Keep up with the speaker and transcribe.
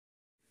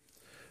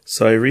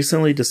So I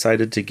recently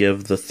decided to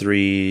give the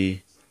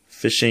 3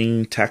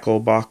 fishing tackle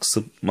box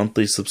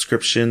monthly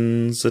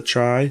subscriptions a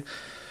try.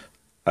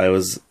 I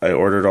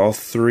ordered all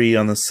 3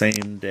 on the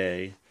same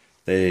day.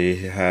 They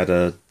had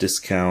a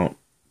discount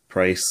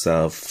price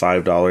of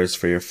 $5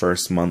 for your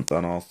first month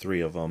on all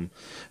 3 of them.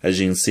 As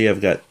you can see,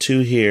 I've got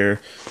 2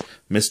 here.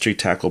 Mystery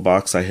tackle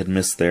box, I had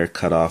missed their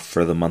cutoff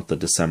for the month of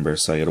December,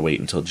 so I gotta wait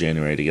until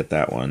January to get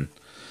that one.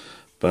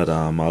 But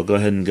I'll go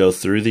ahead and go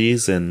through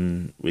these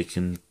and we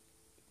can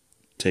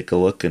take a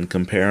look and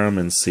compare them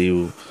and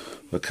see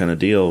what kind of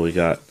deal we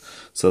got.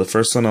 So the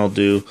first one I'll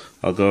go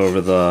over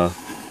the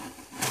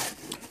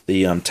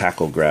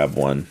tackle grab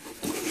one.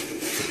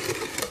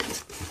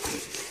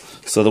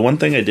 So the one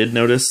thing I did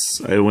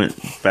notice, I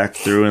went back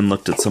through and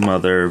looked at some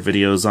other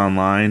videos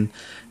online,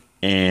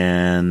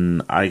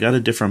 and I got a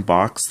different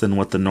box than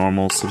what the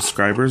normal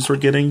subscribers were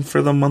getting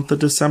for the month of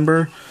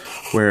December.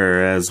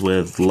 Whereas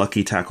with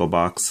Lucky Tackle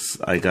Box,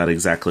 I got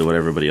exactly what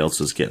everybody else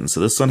was getting. So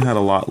this one had a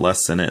lot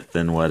less in it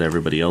than what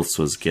everybody else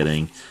was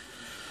getting.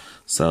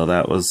 So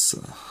that was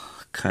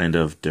kind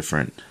of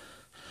different.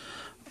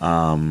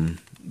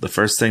 The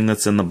first thing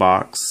that's in the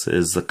box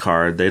is the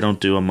card. They don't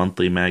do a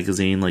monthly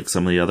magazine like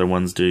some of the other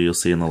ones do. You'll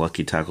see in the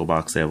Lucky Tackle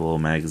Box they have a little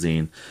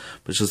magazine.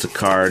 But it's just a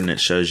card and it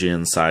shows you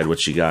inside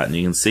what you got. And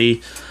you can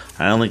see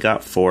I only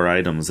got 4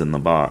 items in the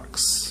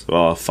box.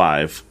 Well,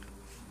 5.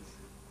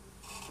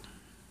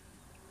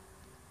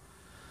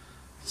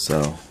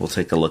 So we'll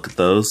take a look at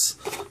those.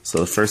 So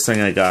the first thing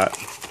I got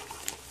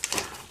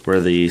were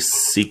the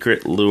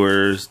Secret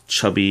Lures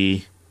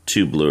Chubby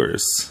Tube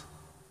Lures.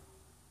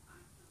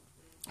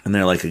 And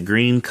they're like a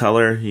green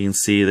color. You can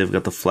see they've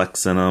got the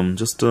flecks in them.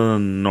 Just a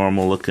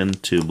normal looking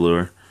tube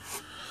lure.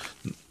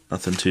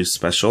 Nothing too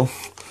special.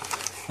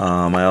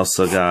 I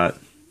also got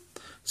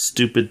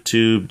Stupid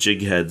Tube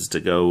Jig Heads to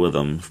go with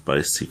them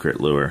by Secret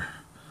Lure.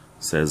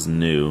 It says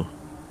new.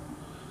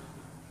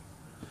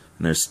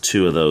 And there's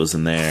 2 of those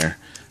in there.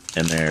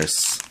 And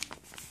there's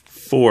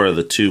 4 of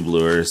the tube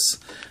lures,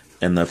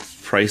 and the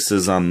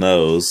prices on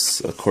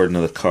those, according to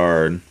the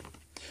card,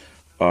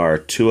 are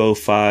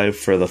 $205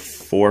 for the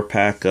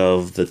 4-pack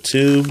of the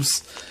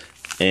tubes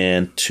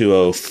and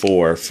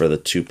 $204 for the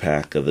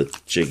 2-pack of the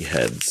jig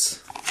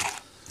heads.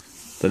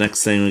 The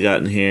next thing we got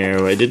in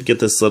here, I did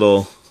get this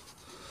little,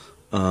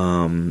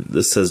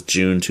 this says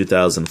June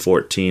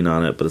 2014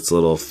 on it, but it's a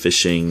little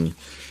fishing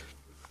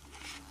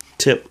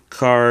tip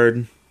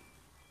card.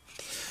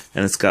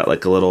 And it's got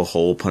like a little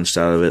hole punched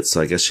out of it, so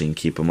I guess you can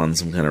keep them on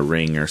some kind of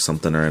ring or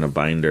something, or in a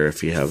binder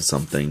if you have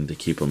something to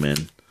keep them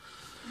in.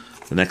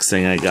 The next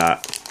thing I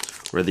got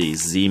were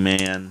these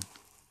Z-Man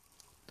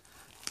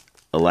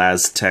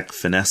Elastec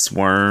Finesse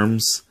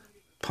Worms,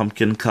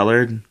 pumpkin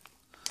colored.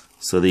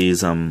 So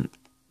these are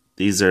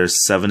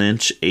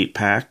 7-inch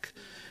 8-pack,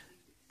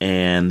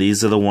 and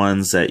these are the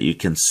ones that you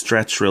can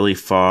stretch really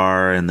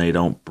far and they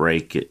don't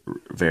break it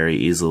very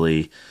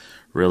easily.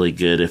 Really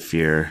good if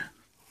you're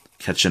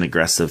catching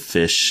aggressive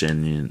fish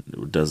and you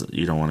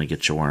don't want to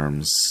get your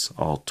worms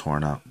all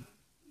torn up.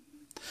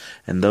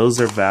 And those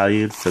are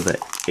valued for the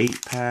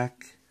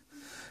 8-pack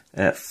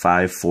at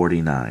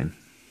 $5.49.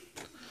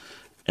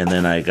 And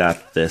then I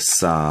got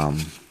this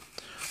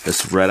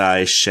this Red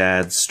Eye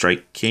Shad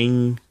Strike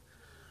King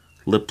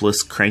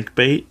lipless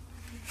crankbait.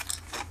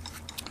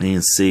 And you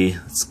can see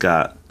it's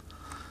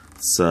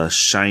a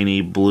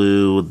shiny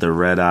blue with the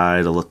red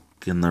eye to look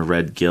in the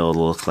red gill to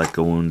look like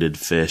a wounded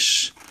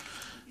fish.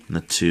 The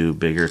 2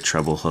 bigger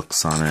treble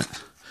hooks on it,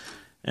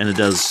 and it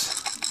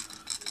does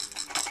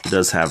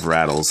have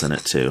rattles in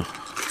it too.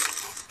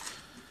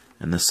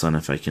 And this one,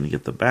 if I can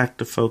get the back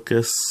to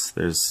focus,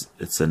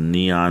 it's a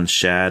neon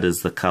shad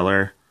is the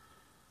color,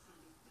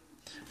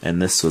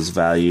 and this was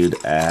valued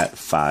at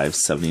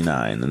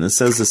 $5.79. And this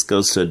says this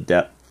goes to a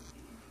depth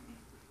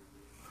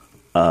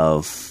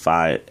of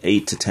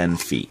 8 to 10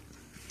 feet.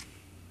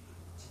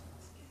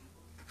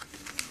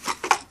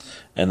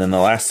 And then the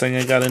last thing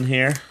I got in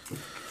here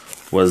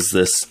was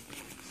this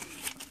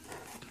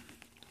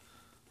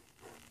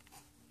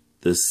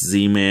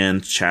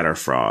Z-Man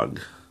Chatterfrog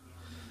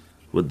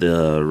with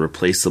the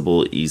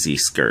replaceable easy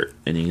skirt.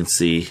 And you can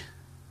see,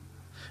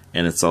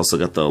 and it's also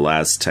got the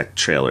Elastec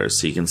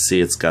trailers. So you can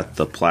see it's got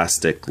the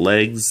plastic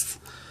legs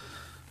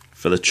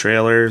for the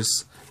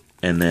trailers,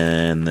 and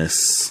then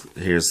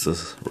here's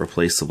the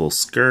replaceable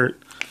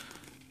skirt,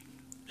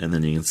 and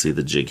then you can see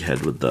the jig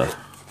head with the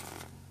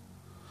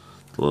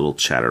little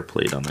chatter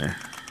plate on there.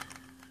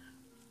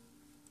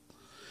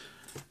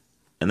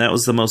 And that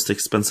was the most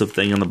expensive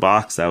thing in the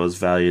box. That was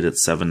valued at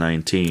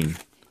 $7.19.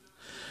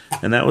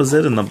 And that was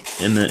it in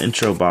the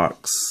intro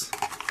box.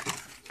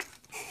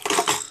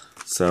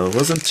 So it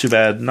wasn't too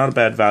bad. Not a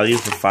bad value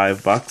for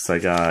 $5. I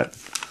got,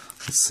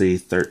 let's see,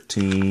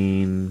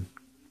 13,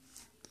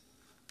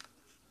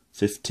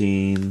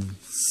 15,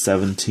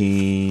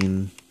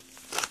 17,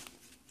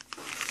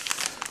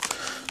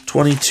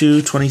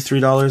 $22,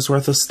 $23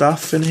 worth of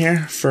stuff in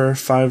here for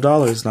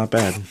 $5. Not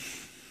bad.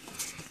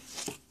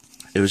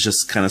 It was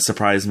just kind of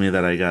surprised me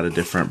that I got a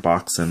different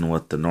box than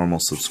what the normal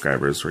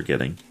subscribers were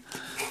getting.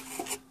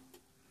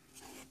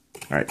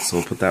 Alright, so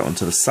we'll put that one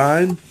to the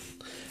side.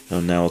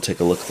 And now we'll take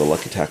a look at the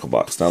Lucky Tackle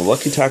Box. Now, the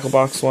Lucky Tackle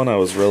Box one, I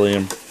was really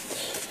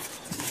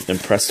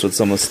impressed with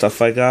some of the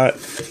stuff I got.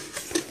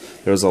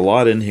 There was a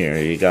lot in here.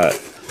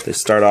 They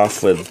start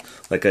off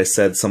with, like I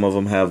said, some of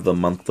them have the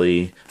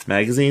monthly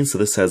magazine. So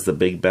this has the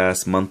Big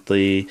Bass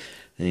Monthly,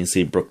 and you can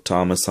see Brooke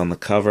Thomas on the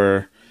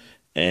cover.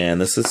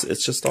 And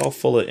it's just all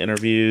full of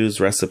interviews,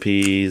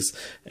 recipes,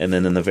 and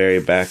then in the very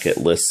back it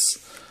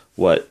lists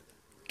what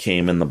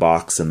came in the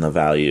box and the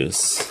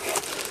values.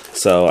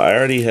 So I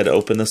already had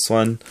opened this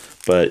one,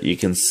 but you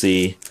can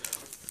see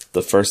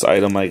the first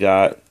item I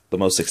got, the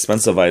most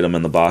expensive item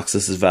in the box.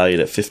 This is valued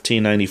at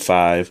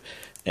 $15.95,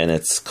 and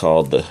it's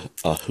called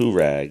a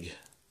Hoo-Rag.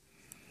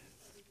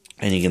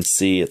 And you can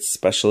see it's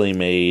specially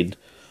made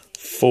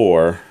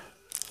for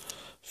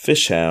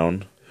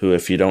Fishhound, who,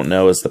 if you don't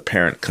know, is the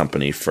parent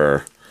company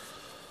for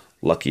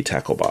Lucky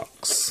Tackle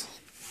Box.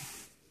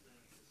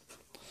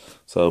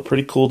 So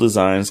pretty cool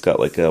design. It's got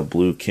like a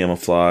blue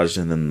camouflage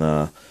and then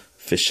the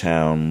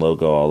Fishhound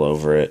logo all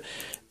over it.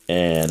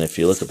 And if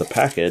you look at the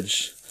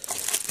package,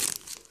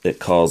 it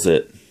calls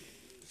it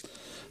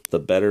the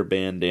Better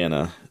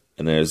Bandana.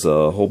 And there's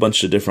a whole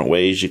bunch of different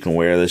ways you can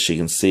wear this. You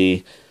can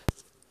see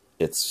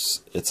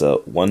it's a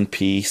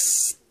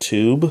one-piece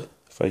tube,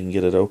 if I can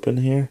get it open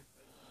here.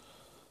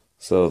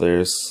 So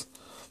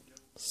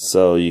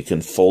you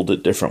can fold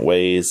it different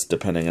ways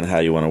depending on how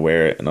you want to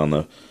wear it. And on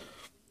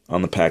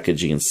the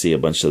package you can see a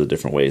bunch of the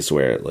different ways to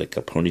wear it, like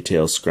a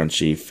ponytail,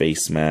 scrunchie,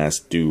 face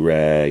mask,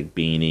 do-rag,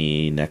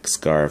 beanie, neck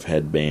scarf,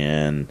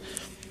 headband.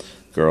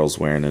 Girl's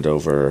wearing it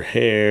over her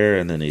hair,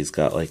 and then he's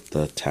got like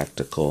the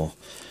tactical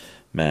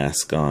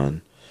mask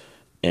on.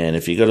 And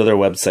if you go to their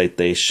website,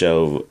 they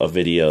show a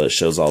video that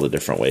shows all the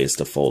different ways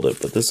to fold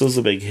it. But this was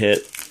a big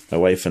hit. My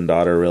wife and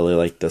daughter really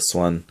liked this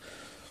one.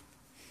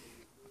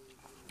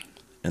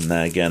 And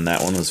then again,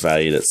 that one was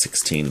valued at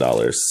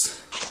 $16.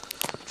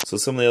 So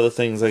some of the other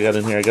things I got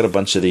in here, I got a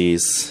bunch of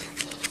these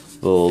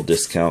little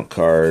discount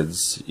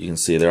cards. You can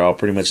see they're all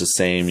pretty much the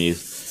same. You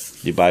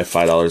buy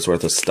 $5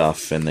 worth of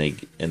stuff, and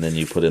then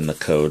you put in the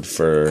code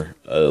for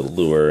a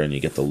lure, and you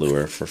get the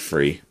lure for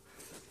free.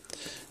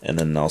 And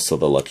then also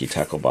the Lucky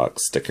Tackle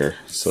Box sticker.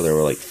 So there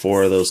were like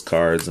 4 of those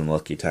cards and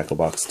Lucky Tackle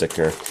Box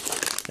sticker.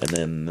 And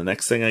then the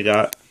next thing I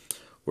got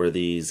were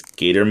these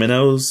gator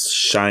minnows,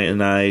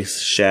 Shine Eye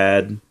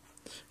Shad.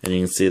 And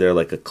you can see they're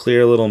like a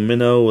clear little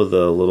minnow with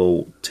a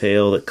little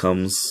tail that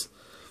comes,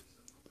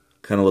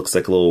 kind of looks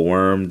like a little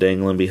worm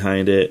dangling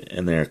behind it.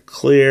 And they're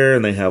clear,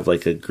 and they have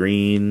like a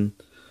green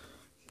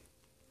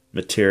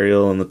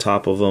material on the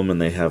top of them,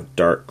 and they have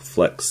dark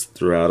flecks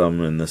throughout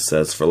them. And this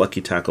says for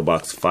Lucky Tackle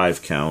Box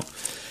 5 count.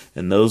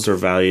 And those are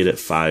valued at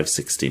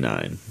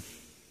 $5.69.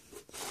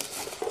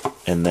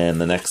 And then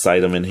the next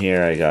item in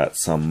here, I got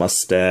some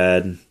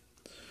Mustad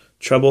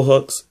treble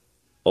hooks.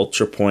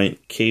 Ultra Point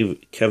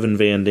Kevin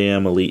Van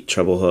Dam Elite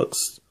treble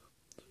hooks,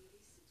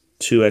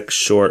 2X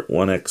short,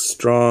 1X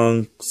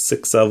strong,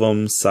 6 of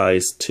them,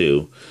 size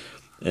 2,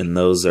 and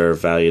those are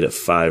valued at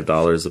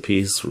 $5 a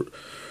piece.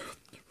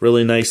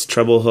 Really nice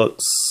treble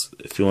hooks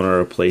if you want to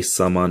replace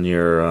some on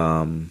your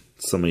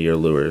some of your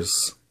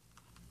lures,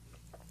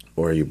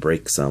 or you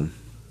break some.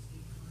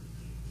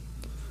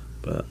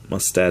 But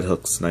Mustad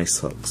hooks, nice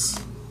hooks.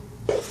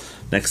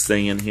 Next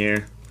thing in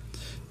here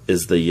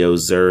is the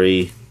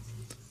Yo-Zuri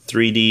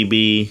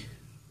 3DB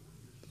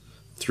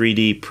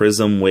 3D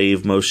Prism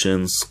Wave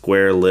Motion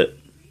Square Lip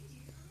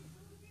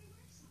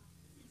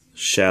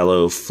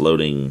Shallow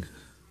Floating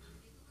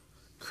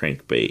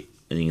Crankbait.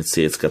 And you can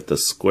see it's got the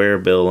square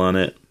bill on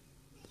it.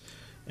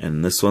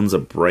 And this one's a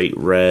bright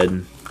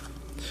red.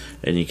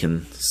 And you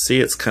can see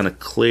it's kind of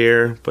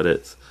clear, but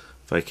if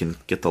I can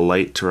get the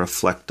light to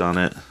reflect on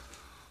it.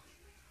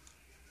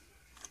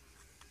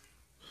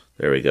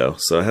 There we go.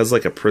 So it has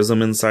like a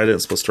prism inside it.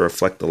 It's supposed to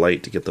reflect the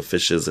light to get the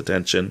fish's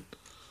attention.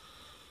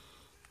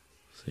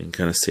 So you can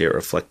kind of see it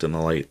reflecting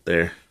the light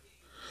there.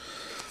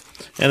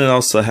 And it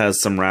also has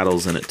some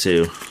rattles in it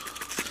too.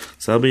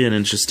 So that'll be an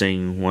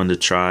interesting one to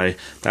try.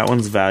 That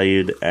one's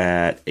valued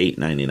at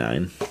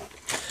 $8.99.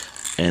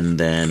 And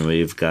then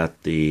we've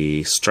got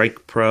the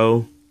Strike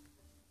Pro.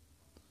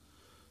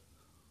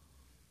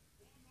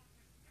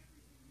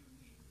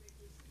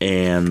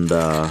 And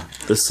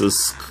this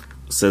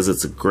says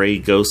it's a gray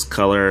ghost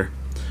color,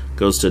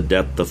 goes to a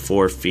depth of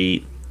 4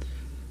 feet.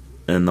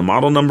 And the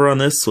model number on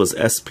this was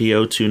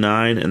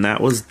SP029, and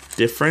that was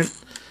different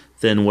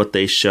than what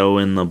they show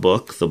in the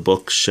book. The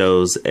book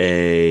shows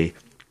a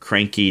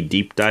cranky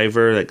deep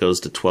diver that goes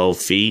to 12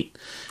 feet,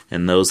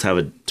 and those have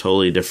a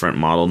totally different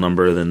model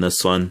number than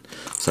this one.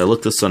 So I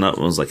looked this one up,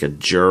 and it was like a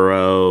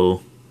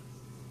Juro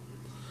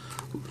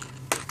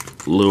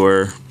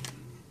lure.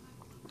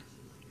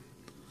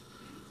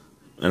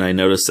 And I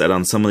noticed that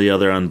on some of the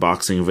other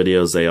unboxing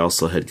videos, they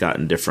also had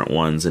gotten different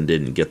ones and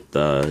didn't get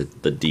the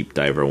deep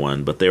diver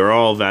one. But they were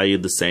all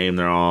valued the same.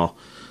 They're all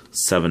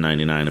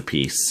 $7.99 a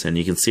piece. And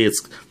you can see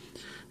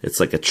it's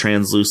like a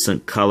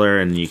translucent color,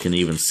 and you can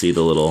even see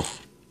the little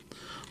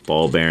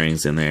ball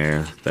bearings in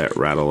there that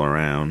rattle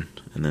around.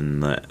 And then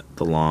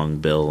the long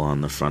bill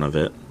on the front of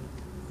it.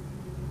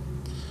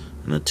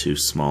 and the 2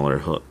 smaller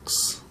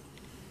hooks.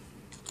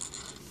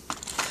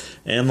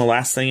 And the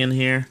last thing in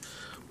here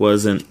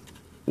wasn't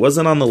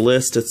on the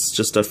list. It's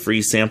just a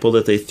free sample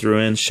that they threw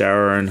in.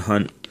 Shower and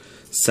Hunt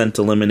scent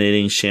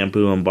eliminating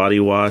shampoo and body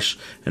wash.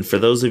 And for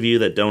those of you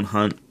that don't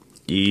hunt,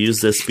 you use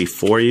this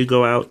before you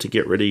go out to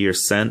get rid of your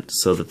scent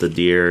so that the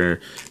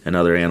deer and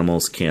other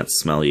animals can't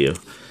smell you.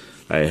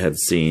 I had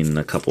seen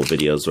a couple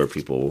videos where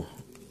people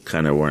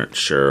kind of weren't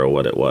sure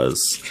what it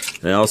was.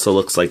 And it also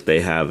looks like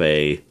they have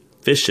a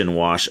Fish and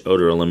Wash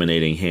odor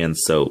eliminating hand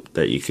soap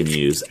that you can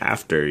use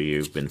after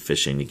you've been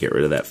fishing to get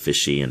rid of that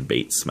fishy and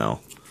bait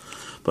smell.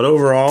 But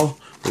overall,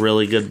 a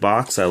really good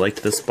box. I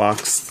liked this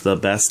box the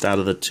best out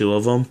of the 2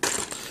 of them.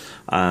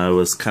 I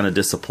was kind of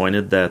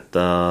disappointed that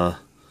the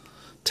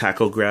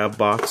Tackle Grab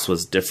box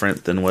was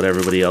different than what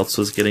everybody else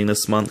was getting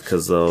this month,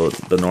 because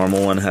the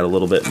normal one had a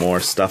little bit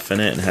more stuff in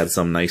it and had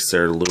some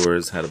nicer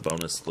lures, had a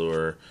bonus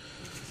lure,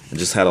 and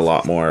just had a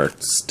lot more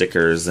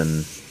stickers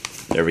and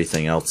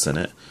everything else in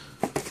it.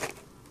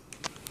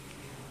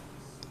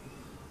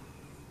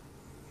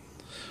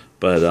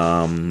 But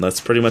that's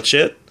pretty much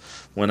it.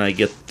 When I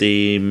get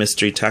the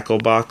mystery tackle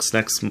box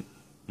next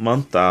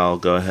month, I'll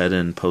go ahead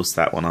and post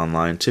that one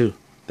online too.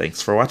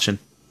 Thanks for watching.